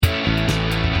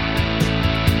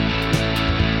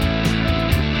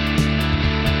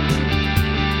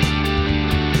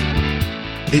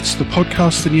It's the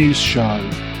Podcaster News Show,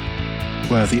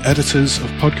 where the editors of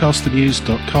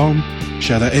podcasternews.com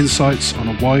share their insights on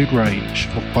a wide range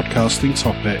of podcasting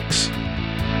topics.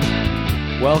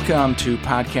 Welcome to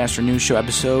Podcaster News Show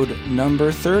episode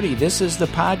number 30. This is the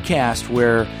podcast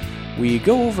where we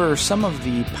go over some of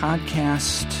the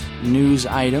podcast news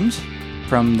items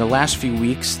from the last few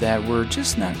weeks that were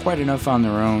just not quite enough on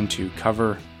their own to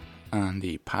cover on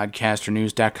the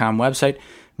podcasternews.com website.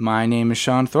 My name is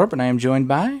Sean Thorpe, and I am joined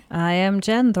by... I am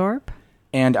Jen Thorpe.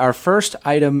 And our first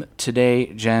item today,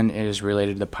 Jen, is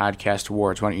related to the Podcast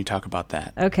Awards. Why don't you talk about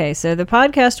that? Okay, so the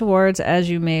Podcast Awards,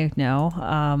 as you may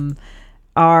know,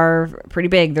 are pretty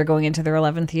big. They're going into their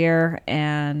 11th year,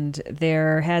 and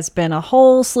there has been a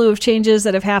whole slew of changes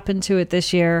that have happened to it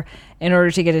this year in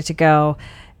order to get it to go.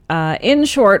 In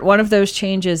short, one of those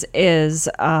changes is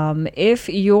if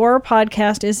your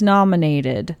podcast is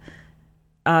nominated...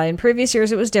 in previous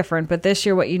years, it was different, but this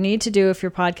year, what you need to do if your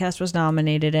podcast was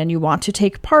nominated and you want to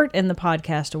take part in the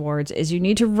Podcast Awards is you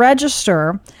need to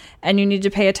register, and you need to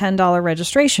pay a $10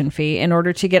 registration fee in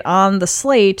order to get on the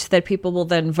slate that people will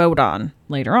then vote on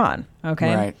later on.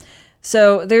 Okay? Right.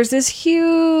 So there's this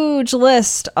huge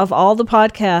list of all the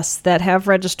podcasts that have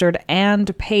registered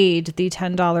and paid the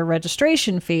 $10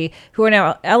 registration fee who are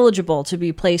now eligible to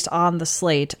be placed on the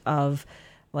slate of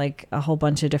like a whole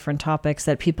bunch of different topics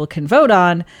that people can vote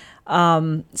on.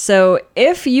 So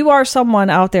if you are someone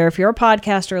out there, if you're a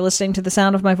podcaster listening to the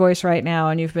sound of my voice right now,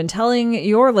 and you've been telling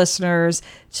your listeners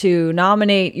to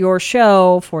nominate your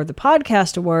show for the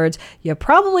Podcast Awards, you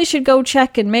probably should go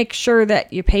check and make sure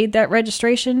that you paid that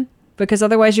registration, because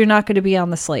otherwise you're not going to be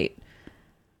on the slate.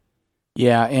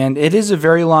 Yeah, and it is a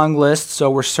very long list, so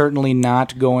we're certainly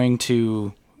not going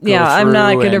to... I'm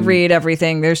not going to read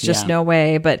everything. There's just no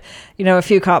way. But, a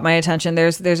few caught my attention.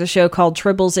 There's a show called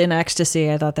Tribbles in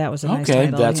Ecstasy. I thought that was a nice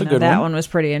title. Okay, that's a good one. That one was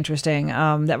pretty interesting.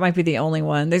 That might be the only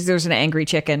one. There's an angry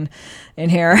chicken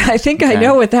in here. I think I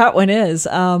know what that one is.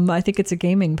 I think it's a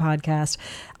gaming podcast.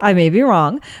 I may be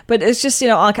wrong. But it's just,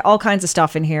 all kinds of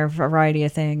stuff in here, a variety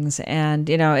of things. And,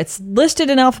 it's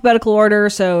listed in alphabetical order,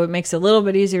 so it makes it a little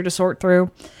bit easier to sort through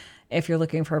if you're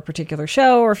looking for a particular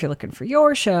show or if you're looking for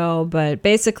your show. But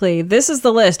basically, this is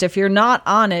the list. If you're not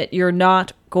on it, you're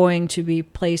not going to be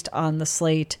placed on the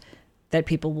slate that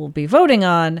people will be voting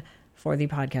on for the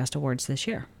Podcast Awards this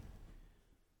year.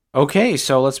 Okay,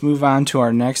 so let's move on to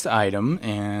our next item.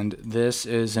 And this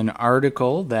is an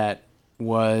article that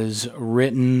was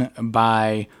written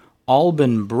by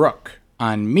Alban Brook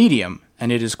on Medium.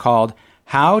 And it is called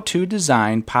How to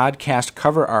Design Podcast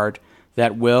Cover Art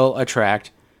That Will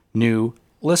Attract New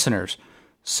Listeners.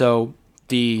 So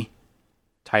the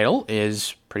title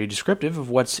is pretty descriptive of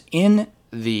what's in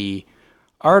the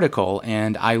article,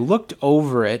 and I looked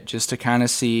over it just to kind of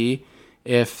see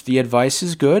if the advice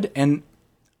is good, and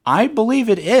I believe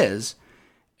it is.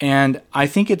 And I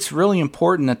think it's really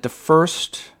important that the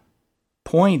first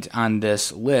point on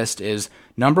this list is,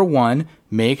 number one,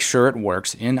 make sure it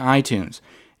works in iTunes.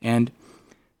 And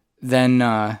then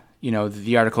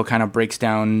the article kind of breaks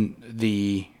down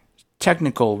the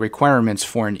technical requirements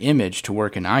for an image to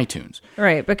work in iTunes.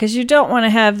 Right, because you don't want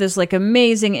to have this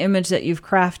amazing image that you've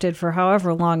crafted for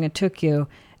however long it took you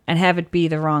and have it be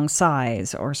the wrong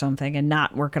size or something and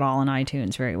not work at all in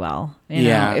iTunes very well.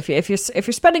 If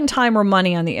you're spending time or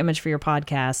money on the image for your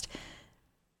podcast,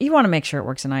 you want to make sure it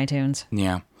works in iTunes.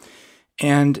 Yeah.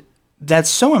 And that's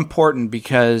so important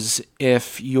because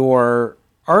if your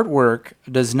artwork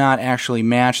does not actually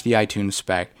match the iTunes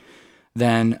spec,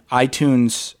 then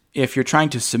iTunes, if you're trying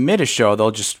to submit a show,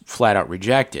 they'll just flat out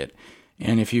reject it.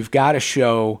 And if you've got a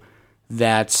show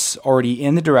that's already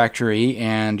in the directory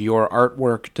and your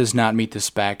artwork does not meet the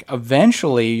spec,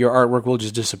 eventually your artwork will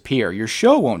just disappear. Your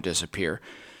show won't disappear.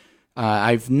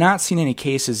 I've not seen any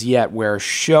cases yet where a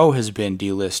show has been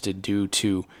delisted due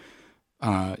to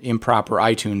improper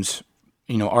iTunes,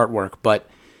 artwork. But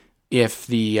if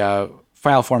the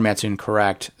file format's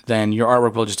incorrect, then your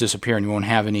artwork will just disappear and you won't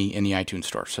have any in the iTunes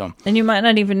store. So, and you might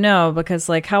not even know, because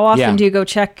how often do you go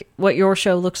check what your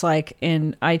show looks like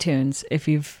in iTunes? If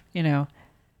you've,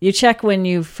 you check when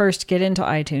you first get into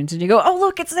iTunes and you go, oh,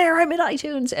 look, it's there, I'm in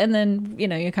iTunes. And then,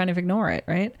 you kind of ignore it,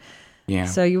 right? Yeah.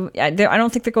 So I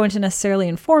don't think they're going to necessarily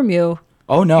inform you.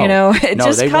 Oh, no. It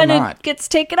just kind of gets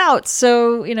taken out.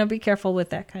 So, be careful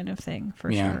with that kind of thing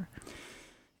for sure.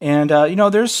 And,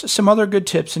 there's some other good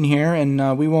tips in here,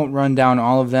 and we won't run down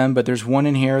all of them, but there's one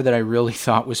in here that I really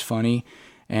thought was funny.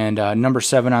 And number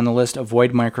 7 on the list,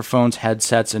 avoid microphones,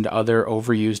 headsets, and other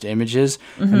overused images.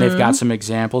 Mm-hmm. And they've got some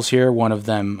examples here, one of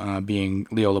them being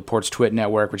Leo Laporte's Twit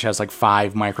network, which has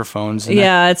 5 microphones.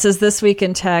 It says This Week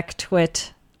in Tech,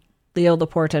 Twit Leo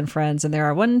Laporte and friends, and there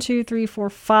are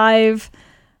 5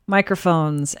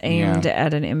 microphones aimed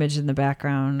at an image in the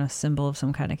background, a symbol of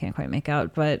some kind I can't quite make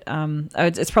out, but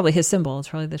it's probably his symbol. It's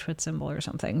probably the Twit symbol or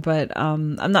something, but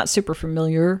I'm not super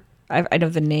familiar. I know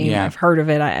the name. I've heard of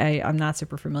it. I'm not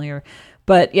super familiar.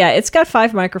 But yeah, it's got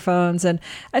 5 microphones, and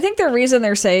I think the reason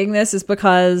they're saying this is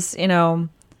because,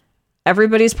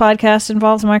 everybody's podcast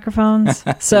involves microphones.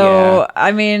 So,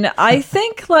 I mean, I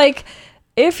think like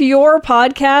if your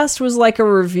podcast was like a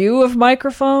review of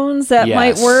microphones, that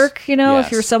might work,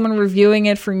 if you're someone reviewing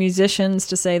it for musicians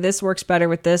to say this works better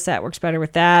with this, that works better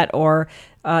with that, or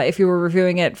if you were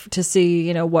reviewing it to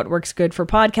see, what works good for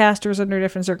podcasters under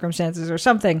different circumstances or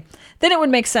something, then it would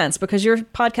make sense because your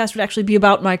podcast would actually be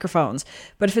about microphones.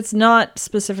 But if it's not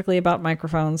specifically about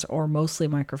microphones or mostly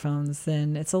microphones,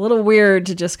 then it's a little weird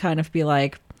to just kind of be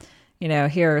like,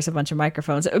 here's a bunch of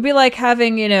microphones. It would be like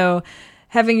having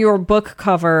your book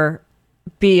cover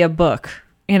be a book,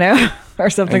 or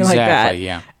something like that.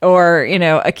 Yeah. Or,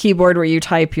 a keyboard where you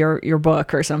type your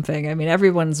book or something. I mean,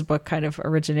 everyone's book kind of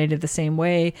originated the same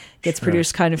way, gets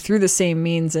produced kind of through the same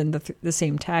means and the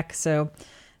same tech. So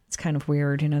it's kind of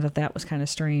weird, that was kind of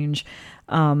strange.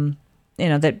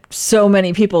 That so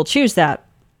many people choose that,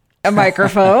 a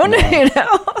microphone,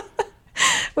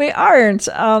 We aren't.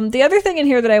 The other thing in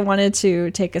here that I wanted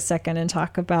to take a second and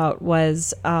talk about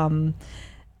was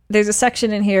there's a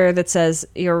section in here that says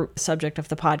you're subject of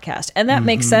the podcast. And that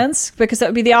makes sense because that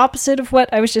would be the opposite of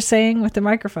what I was just saying with the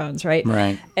microphones, right?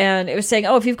 Right. And it was saying,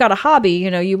 if you've got a hobby,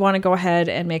 you want to go ahead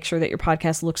and make sure that your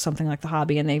podcast looks something like the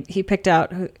hobby. And he picked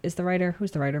out, who's the writer,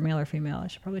 male or female? I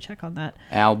should probably check on that.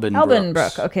 Alban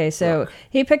Brooke. Okay, so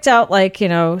he picked out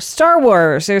Star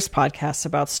Wars. There's podcasts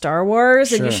about Star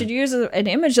Wars, and you should use an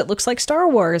image that looks like Star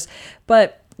Wars.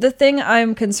 But the thing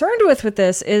I'm concerned with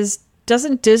this is,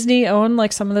 doesn't Disney own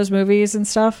some of those movies and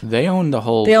stuff? They own the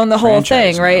whole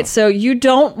thing, right? now. So you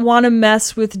don't want to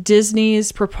mess with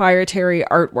Disney's proprietary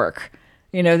artwork.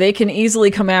 They can easily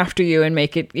come after you and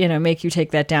make you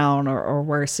take that down or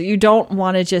worse. So you don't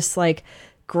want to just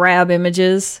grab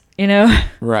images,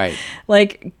 Right.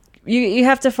 You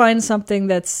have to find something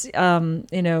that's,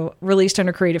 released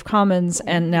under Creative Commons,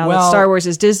 and now that Star Wars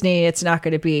is Disney, it's not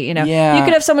going to be, you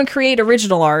could have someone create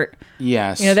original art.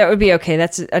 Yes. That would be okay.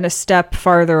 That's a step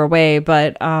farther away.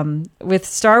 But with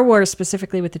Star Wars,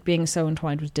 specifically with it being so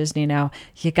entwined with Disney now,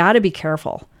 you got to be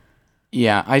careful.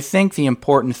 Yeah, I think the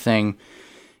important thing,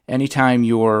 anytime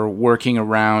you're working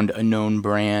around a known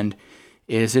brand,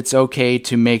 is it's okay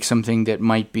to make something that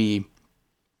might be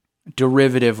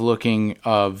derivative looking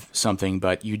of something,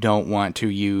 but you don't want to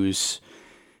use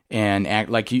and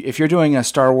act like if you're doing a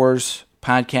Star Wars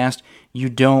podcast, you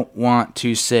don't want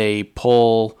to say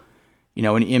pull,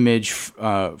 an image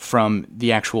from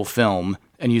the actual film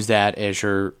and use that as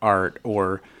your art,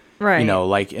 or right.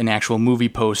 Like an actual movie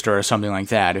poster or something like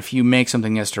that. If you make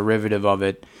something that's derivative of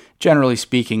it, generally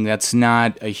speaking, that's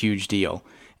not a huge deal.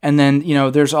 And then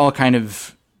there's all kind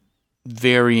of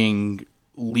varying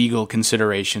legal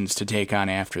considerations to take on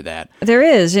after that. There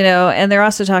is, and they're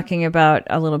also talking about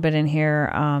a little bit in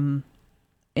here.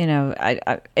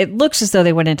 It looks as though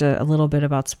they went into a little bit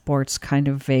about sports kind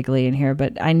of vaguely in here,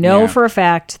 but I know for a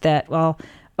fact that,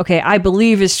 I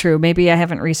believe is true. Maybe I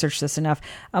haven't researched this enough.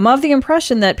 I'm of the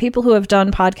impression that people who have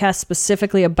done podcasts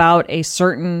specifically about a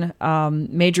certain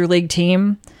major league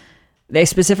team, they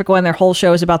specific one, their whole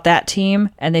show is about that team,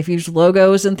 and they've used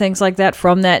logos and things like that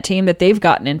from that team, that they've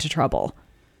gotten into trouble.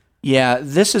 Yeah,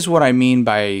 this is what I mean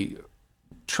by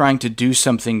trying to do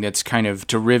something that's kind of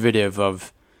derivative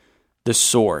of the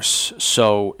source.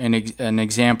 So an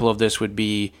example of this would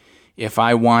be if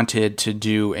I wanted to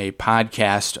do a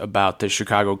podcast about the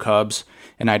Chicago Cubs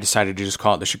and I decided to just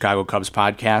call it the Chicago Cubs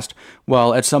podcast,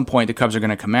 well, at some point the Cubs are going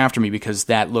to come after me because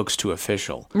that looks too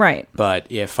official. Right.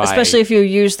 But especially if you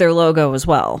use their logo as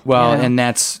well. Well, and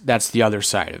that's the other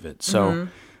side of it. So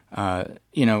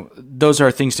those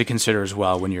are things to consider as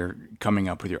well when you're coming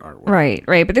up with your artwork.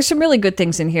 Right. But there's some really good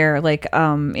things in here. Like,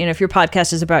 if your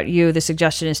podcast is about you, the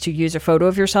suggestion is to use a photo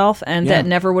of yourself. And that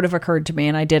never would have occurred to me.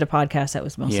 And I did a podcast that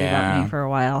was mostly about me for a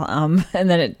while. And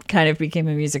then it kind of became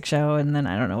a music show. And then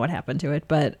I don't know what happened to it.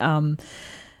 But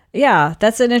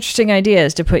that's an interesting idea,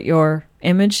 is to put your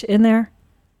image in there.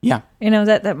 Yeah.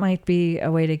 That might be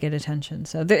a way to get attention.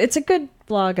 So it's a good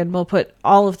blog, and we'll put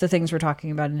all of the things we're talking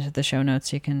about into the show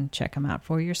notes. You can check them out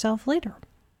for yourself later.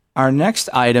 Our next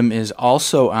item is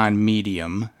also on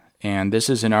Medium, and this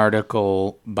is an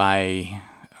article by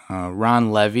Ron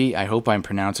Levy. I hope I'm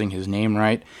pronouncing his name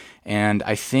right. And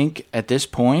I think at this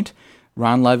point,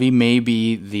 Ron Levy may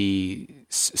be the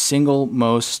single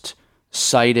most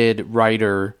cited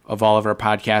writer of all of our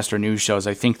podcast or news shows.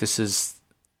 I think this is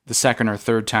the second or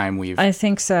third time we've I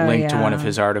think so, linked to one of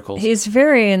his articles. He's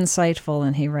very insightful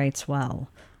and he writes well.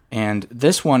 And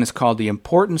this one is called The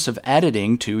Importance of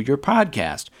Editing to Your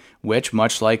Podcast, which,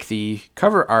 much like the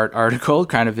cover art article,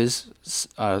 kind of is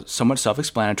somewhat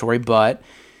self-explanatory, but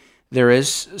there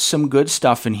is some good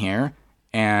stuff in here.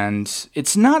 And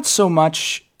it's not so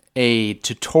much a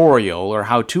tutorial or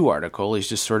how-to article. He's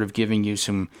just sort of giving you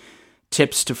some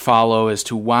tips to follow as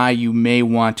to why you may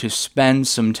want to spend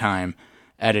some time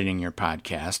editing your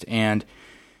podcast. And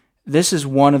this is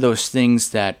one of those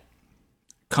things that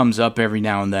comes up every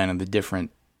now and then in the different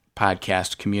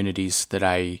podcast communities that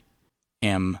I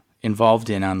am involved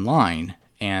in online.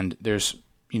 And there's,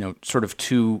 sort of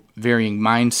two varying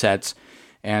mindsets.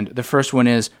 And the first one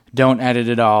is, don't edit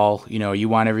at all. You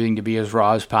want everything to be as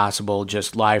raw as possible,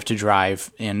 just live to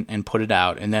drive and put it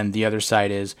out. And then the other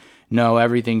side is, no,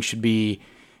 everything should be,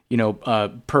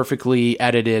 perfectly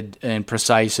edited and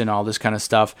precise and all this kind of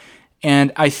stuff.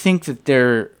 And I think that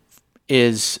there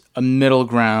is a middle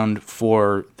ground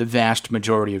for the vast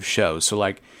majority of shows. So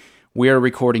like, we are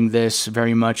recording this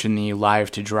very much in the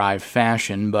live to drive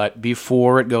fashion, but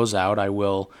before it goes out, I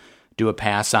will do a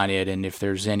pass on it. And if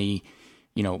there's any,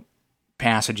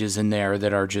 passages in there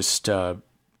that are just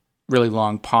really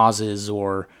long pauses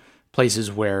or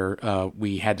places where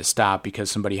we had to stop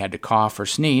because somebody had to cough or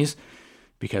sneeze,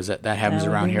 because that happens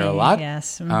around here a lot.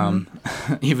 Yes.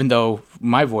 Mm-hmm. Even though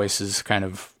my voice is kind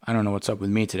of, I don't know what's up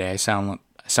with me today. I sound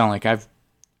like I've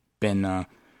been on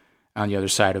the other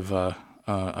side of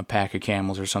a pack of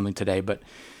camels or something today. But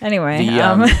anyway,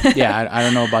 yeah, I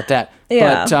don't know about that.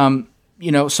 Yeah.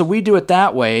 But so we do it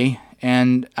that way,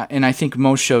 and I think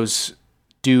most shows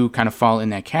do kind of fall in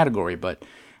that category. But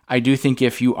I do think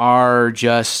if you are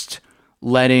just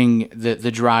letting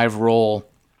the drive roll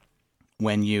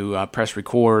when you press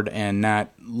record and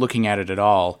not looking at it at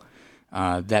all,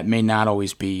 that may not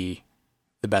always be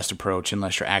the best approach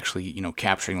unless you're actually,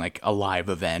 capturing like a live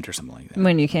event or something like that.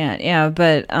 When you can't, yeah.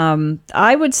 But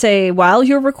I would say while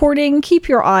you're recording, keep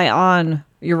your eye on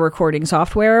your recording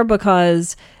software,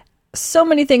 because so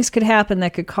many things could happen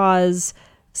that could cause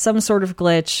some sort of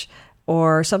glitch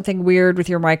or something weird with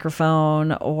your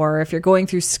microphone, or if you're going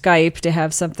through Skype to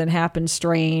have something happen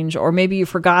strange, or maybe you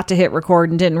forgot to hit record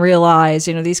and didn't realize,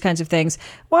 these kinds of things.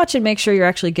 Watch and make sure you're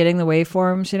actually getting the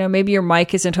waveforms. Maybe your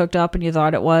mic isn't hooked up and you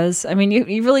thought it was. I mean,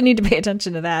 you really need to pay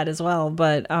attention to that as well.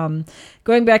 But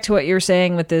going back to what you're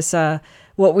saying with this,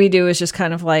 what we do is just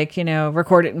kind of like,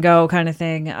 record it and go kind of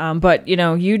thing. But,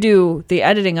 you do the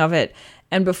editing of it.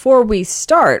 And before we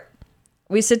start,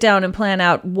 we sit down and plan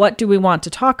out what do we want to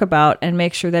talk about and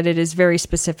make sure that it is very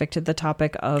specific to the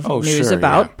topic of news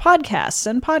about podcasts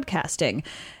and podcasting.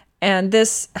 And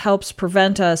this helps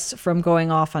prevent us from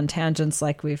going off on tangents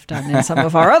like we've done in some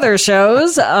of our other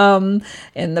shows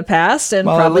in the past, and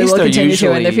probably will continue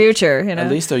to in the future.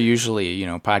 At least they're usually,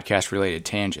 podcast-related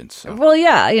tangents. So. Well,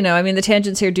 yeah, I mean, the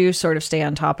tangents here do sort of stay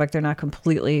on topic. They're not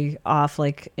completely off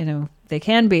like, they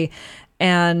can be.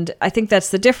 And I think that's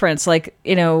the difference. Like,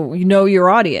 you know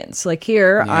your audience. Like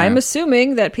here, yeah. I'm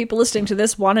assuming that people listening to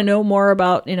this want to know more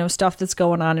about, stuff that's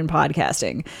going on in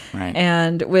podcasting. Right.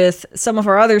 And with some of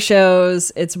our other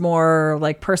shows, it's more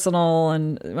like personal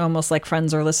and almost like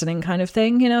friends are listening kind of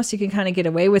thing, so you can kind of get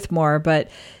away with more. But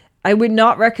I would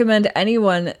not recommend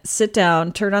anyone sit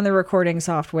down, turn on the recording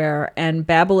software, and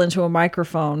babble into a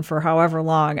microphone for however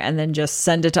long and then just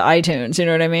send it to iTunes. You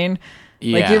know what I mean?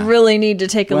 Yeah. Like, you really need to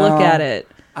take a look at it.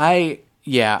 I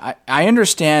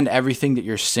understand everything that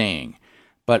you're saying,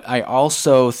 but I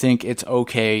also think it's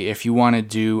okay if you want to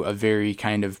do a very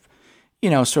kind of,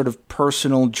 sort of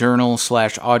personal journal /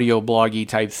 audio bloggy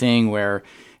type thing where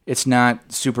it's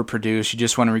not super produced. You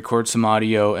just want to record some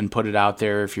audio and put it out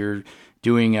there. If you're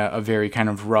doing a very kind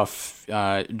of rough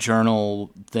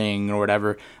journal thing or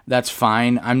whatever, that's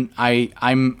fine.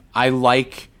 I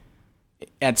like...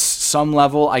 At some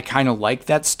level, I kind of like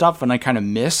that stuff, and I kind of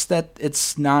miss that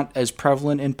it's not as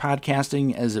prevalent in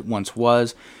podcasting as it once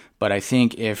was. But I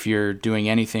think if you're doing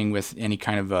anything with any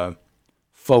kind of a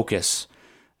focus,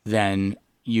 then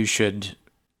you should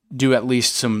do at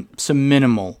least some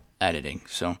minimal editing.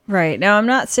 So right. Now, I'm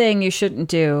not saying you shouldn't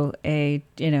do a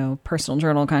personal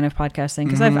journal kind of podcast thing,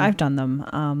 because I've done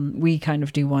them. We kind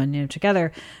of do one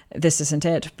together. This isn't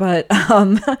it, but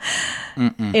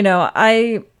I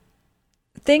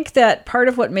think that part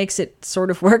of what makes it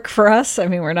sort of work for us, I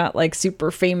mean, we're not like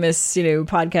super famous,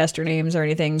 podcaster names or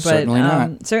anything, but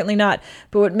certainly not.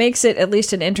 But what makes it at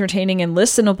least an entertaining and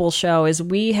listenable show is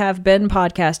we have been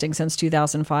podcasting since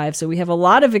 2005. So we have a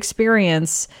lot of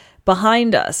experience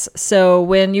behind us. So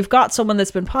when you've got someone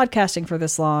that's been podcasting for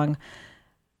this long,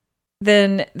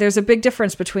 then there's a big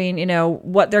difference between,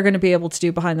 what they're going to be able to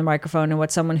do behind the microphone and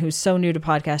what someone who's so new to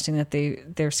podcasting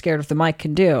that they're scared of the mic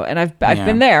can do. And I've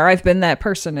been there. I've been that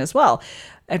person as well.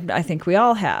 And I think we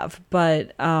all have.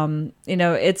 But,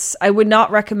 I would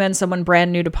not recommend someone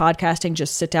brand new to podcasting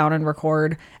just sit down and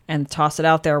record and toss it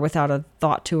out there without a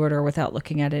thought to it or without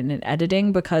looking at it in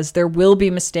editing, because there will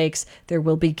be mistakes. There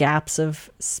will be gaps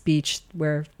of speech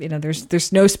where,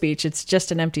 there's no speech. It's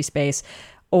just an empty space.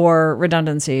 Or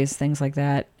redundancies, things like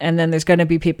that. And then there's going to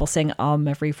be people saying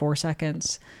every 4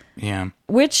 seconds. Yeah.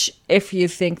 Which, if you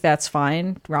think that's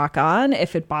fine, rock on.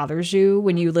 If it bothers you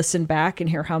when you listen back and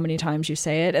hear how many times you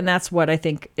say it. And that's what I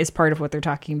think is part of what they're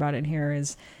talking about in here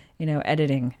is,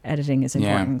 editing. Editing is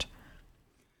important.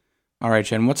 Yeah. All right,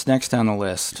 Jen, what's next on the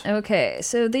list? Okay,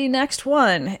 so the next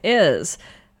one is...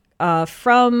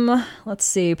 from, let's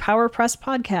see, PowerPress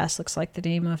Podcast, looks like the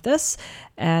name of this.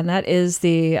 And that is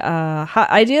the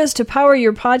ideas to power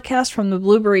your podcast from the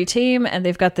Blueberry team. And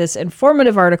they've got this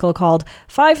informative article called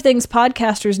 5 Things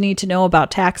Podcasters Need to Know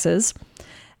About Taxes.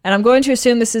 And I'm going to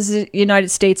assume this is United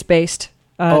States-based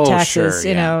taxes,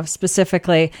 sure,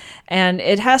 specifically. And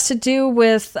it has to do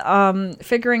with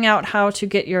figuring out how to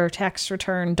get your tax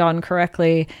return done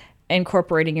correctly,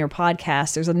 incorporating your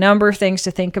podcast. There's a number of things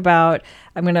to think about.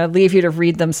 I'm going to leave you to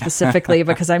read them specifically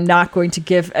because I'm not going to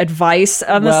give advice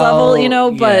on this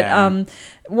level, but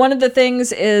one of the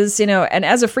things is, and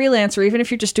as a freelancer, even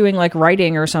if you're just doing like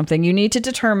writing or something, you need to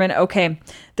determine, okay,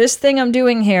 this thing I'm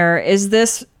doing here, is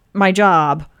this my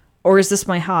job or is this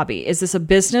my hobby? Is this a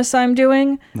business I'm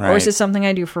doing or is this something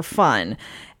I do for fun?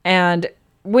 And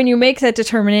when you make that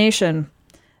determination,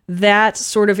 that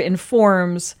sort of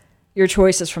informs your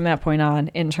choices from that point on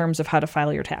in terms of how to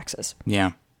file your taxes.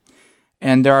 Yeah.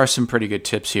 And there are some pretty good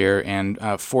tips here. And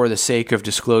for the sake of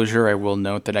disclosure, I will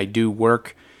note that I do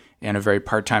work in a very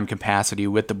part-time capacity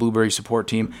with the Blueberry support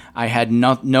team. I had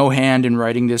no hand in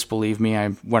writing this, believe me.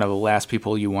 I'm one of the last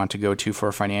people you want to go to for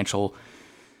financial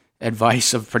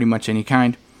advice of pretty much any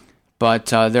kind. But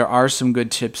there are some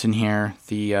good tips in here.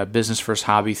 The business first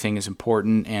hobby thing is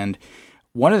important. And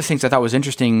one of the things I thought was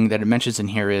interesting that it mentions in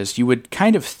here is you would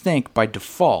kind of think by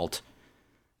default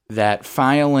that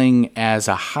filing as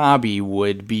a hobby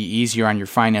would be easier on your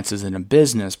finances than a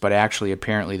business, but actually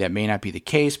apparently that may not be the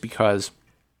case because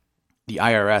the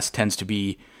IRS tends to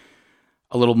be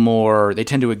a little more, they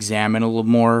tend to examine a little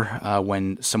more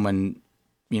when someone,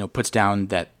 puts down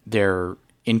that their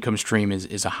income stream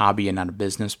is a hobby and not a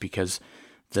business because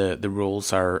the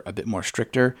rules are a bit more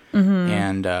stricter,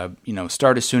 and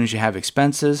start as soon as you have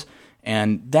expenses.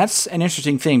 And that's an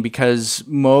interesting thing because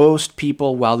most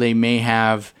people, while they may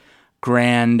have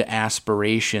grand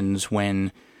aspirations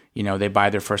when they buy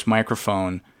their first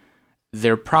microphone,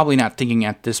 they're probably not thinking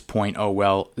at this point, oh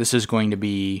well, this is going to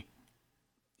be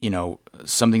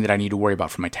something that I need to worry about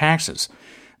for my taxes.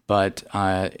 But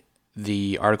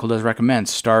the article does recommend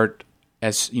start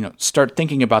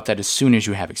thinking about that as soon as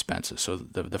you have expenses. So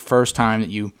the first time that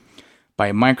you buy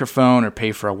a microphone or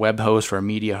pay for a web host or a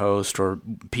media host or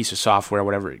piece of software,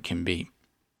 whatever it can be.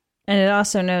 And it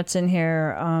also notes in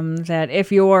here that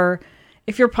if your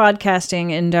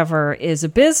podcasting endeavor is a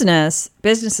business,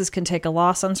 businesses can take a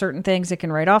loss on certain things. It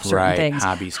can write off certain things.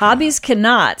 Hobbies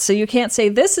cannot. So you can't say,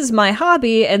 this is my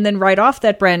hobby, and then write off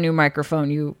that brand new microphone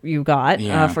you got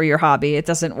for your hobby. It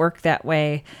doesn't work that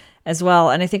way as well.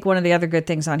 And I think one of the other good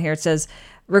things on here, it says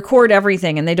record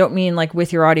everything, and they don't mean like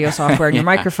with your audio software and your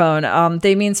microphone.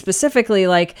 They mean specifically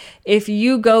like if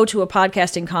you go to a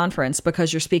podcasting conference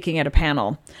because you're speaking at a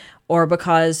panel or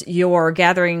because you're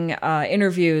gathering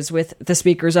interviews with the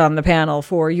speakers on the panel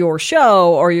for your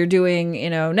show, or you're doing,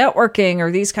 networking or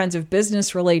these kinds of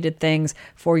business related things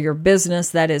for your business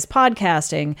that is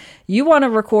podcasting, you want to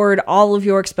record all of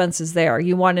your expenses there.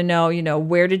 You want to know,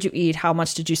 where did you eat? How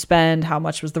much did you spend? How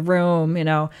much was the room?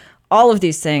 All of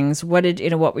these things. What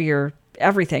were your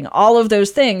everything, all of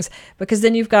those things, because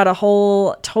then you've got a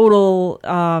whole total,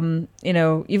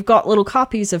 you've got little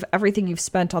copies of everything you've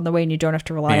spent on the way, and you don't have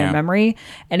to rely on memory.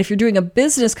 And if you're doing a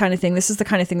business kind of thing, this is the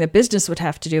kind of thing that business would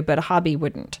have to do, but a hobby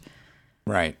wouldn't.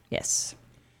 Right. Yes.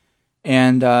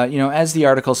 And, as the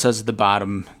article says at the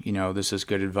bottom, this is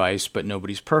good advice, but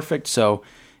nobody's perfect. So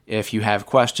if you have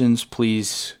questions,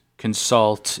 please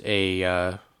consult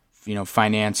a,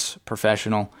 finance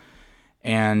professional.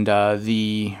 And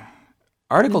the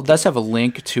article does have a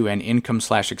link to an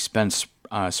income/expense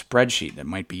spreadsheet that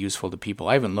might be useful to people.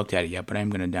 I haven't looked at it yet, but I'm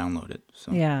going to download it.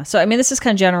 So. Yeah. So, this is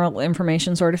kind of general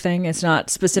information sort of thing. It's not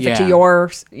specific to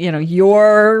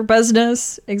your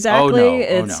business exactly.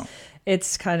 Oh, no.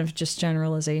 it's kind of just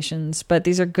generalizations, but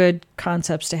these are good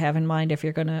concepts to have in mind if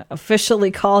you're going to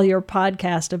officially call your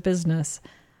podcast a business.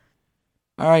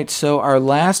 All right, so our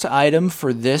last item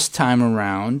for this time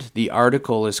around, the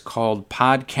article is called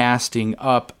Podcasting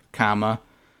Up,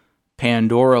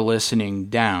 Pandora Listening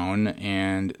Down,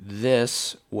 and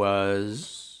this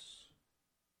was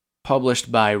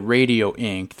published by Radio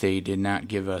Inc. They did not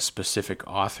give a specific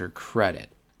author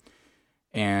credit.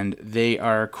 And they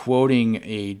are quoting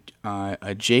a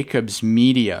Jacobs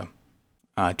Media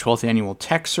 12th Annual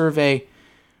Tech Survey,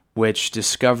 which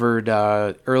discovered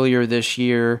earlier this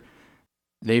year,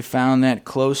 they found that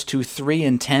close to 3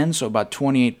 in 10, so about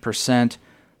 28%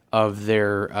 of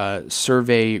their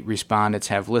survey respondents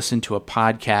have listened to a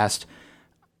podcast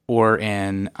or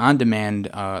an on-demand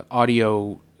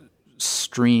audio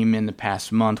stream in the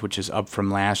past month, which is up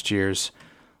from last year's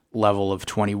level of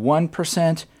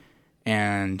 21%.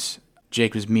 And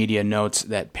Jacobs Media notes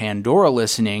that Pandora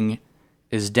listening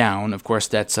is down. Of course,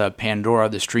 that's Pandora,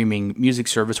 the streaming music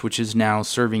service, which is now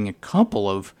serving a couple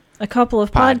of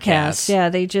podcasts. Yeah,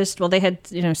 they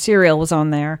had, Serial was on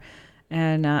there.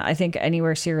 And I think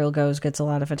Anywhere Serial Goes gets a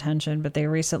lot of attention, but they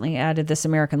recently added This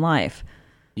American Life.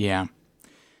 Yeah.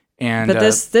 But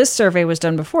this survey was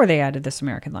done before they added This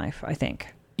American Life, I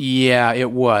think. Yeah, it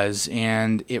was.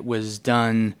 And it was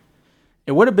done...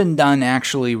 It would have been done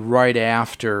actually right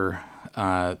after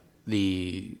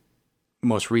the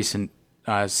most recent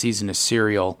season of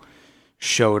Serial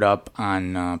showed up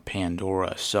on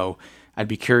Pandora. So I'd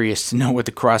be curious to know what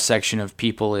the cross-section of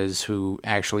people is who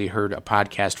actually heard a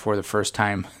podcast for the first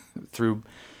time through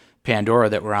Pandora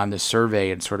that were on this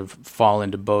survey and sort of fall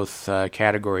into both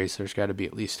categories. There's got to be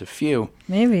at least a few.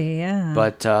 Maybe, yeah.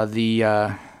 But the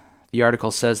article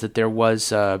says that there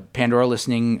was Pandora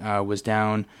listening was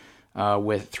down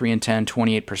with 3 in 10,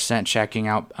 28% checking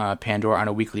out Pandora on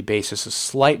a weekly basis, a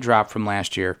slight drop from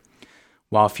last year,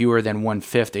 while fewer than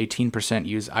 1/5, 18%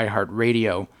 use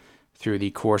iHeartRadio through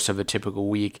the course of a typical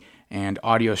week, and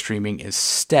audio streaming is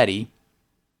steady,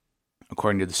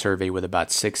 according to the survey, with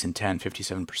about 6 in 10,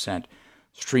 57%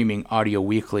 streaming audio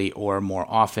weekly or more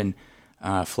often,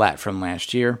 flat from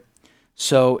last year.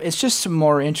 So it's just some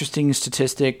more interesting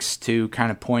statistics to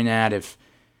kind of point at. If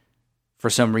for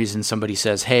some reason somebody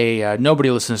says, hey, nobody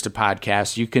listens to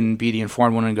podcasts, you can be the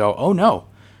informed one and go, oh no,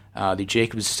 the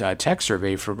Jacobs Tech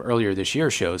Survey from earlier this year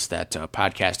shows that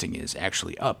podcasting is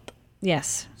actually up.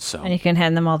 Yes. So, and you can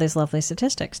hand them all these lovely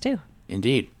statistics too.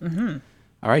 Indeed. Mm-hmm.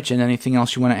 All right, Jen, anything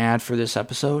else you want to add for this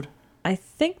episode? I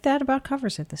think that about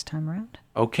covers it this time around.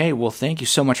 Okay, well, thank you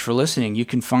so much for listening. You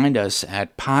can find us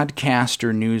at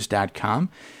podcasternews.com.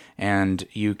 And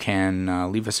you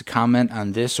can leave us a comment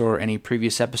on this or any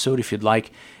previous episode if you'd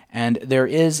like. And there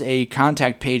is a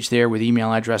contact page there with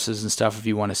email addresses and stuff if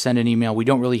you want to send an email. We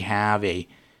don't really have a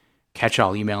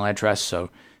catch-all email address,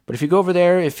 but if you go over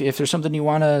there, if there's something you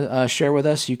want to share with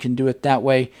us, you can do it that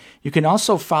way. You can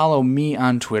also follow me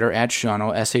on Twitter at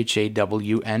Shawno,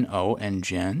 SHAWNO, and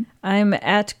Jen. I'm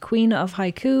at Queen of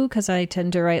Haiku because I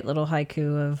tend to write little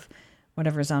haiku of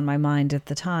whatever's on my mind at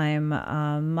the time.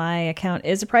 My account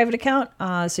is a private account,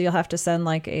 so you'll have to send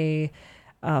like a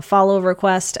follow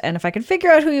request. And if I can figure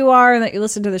out who you are and that you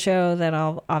listen to the show, then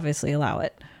I'll obviously allow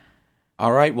it.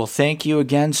 All right. Well, thank you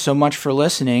again so much for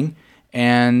listening.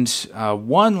 And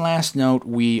one last note,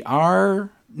 we are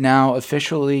now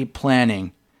officially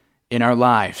planning in our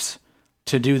lives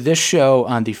to do this show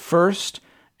on the first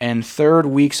and third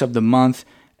weeks of the month.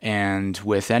 And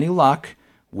with any luck,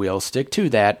 we'll stick to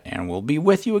that, and we'll be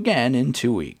with you again in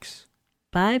 2 weeks.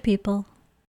 Bye, people.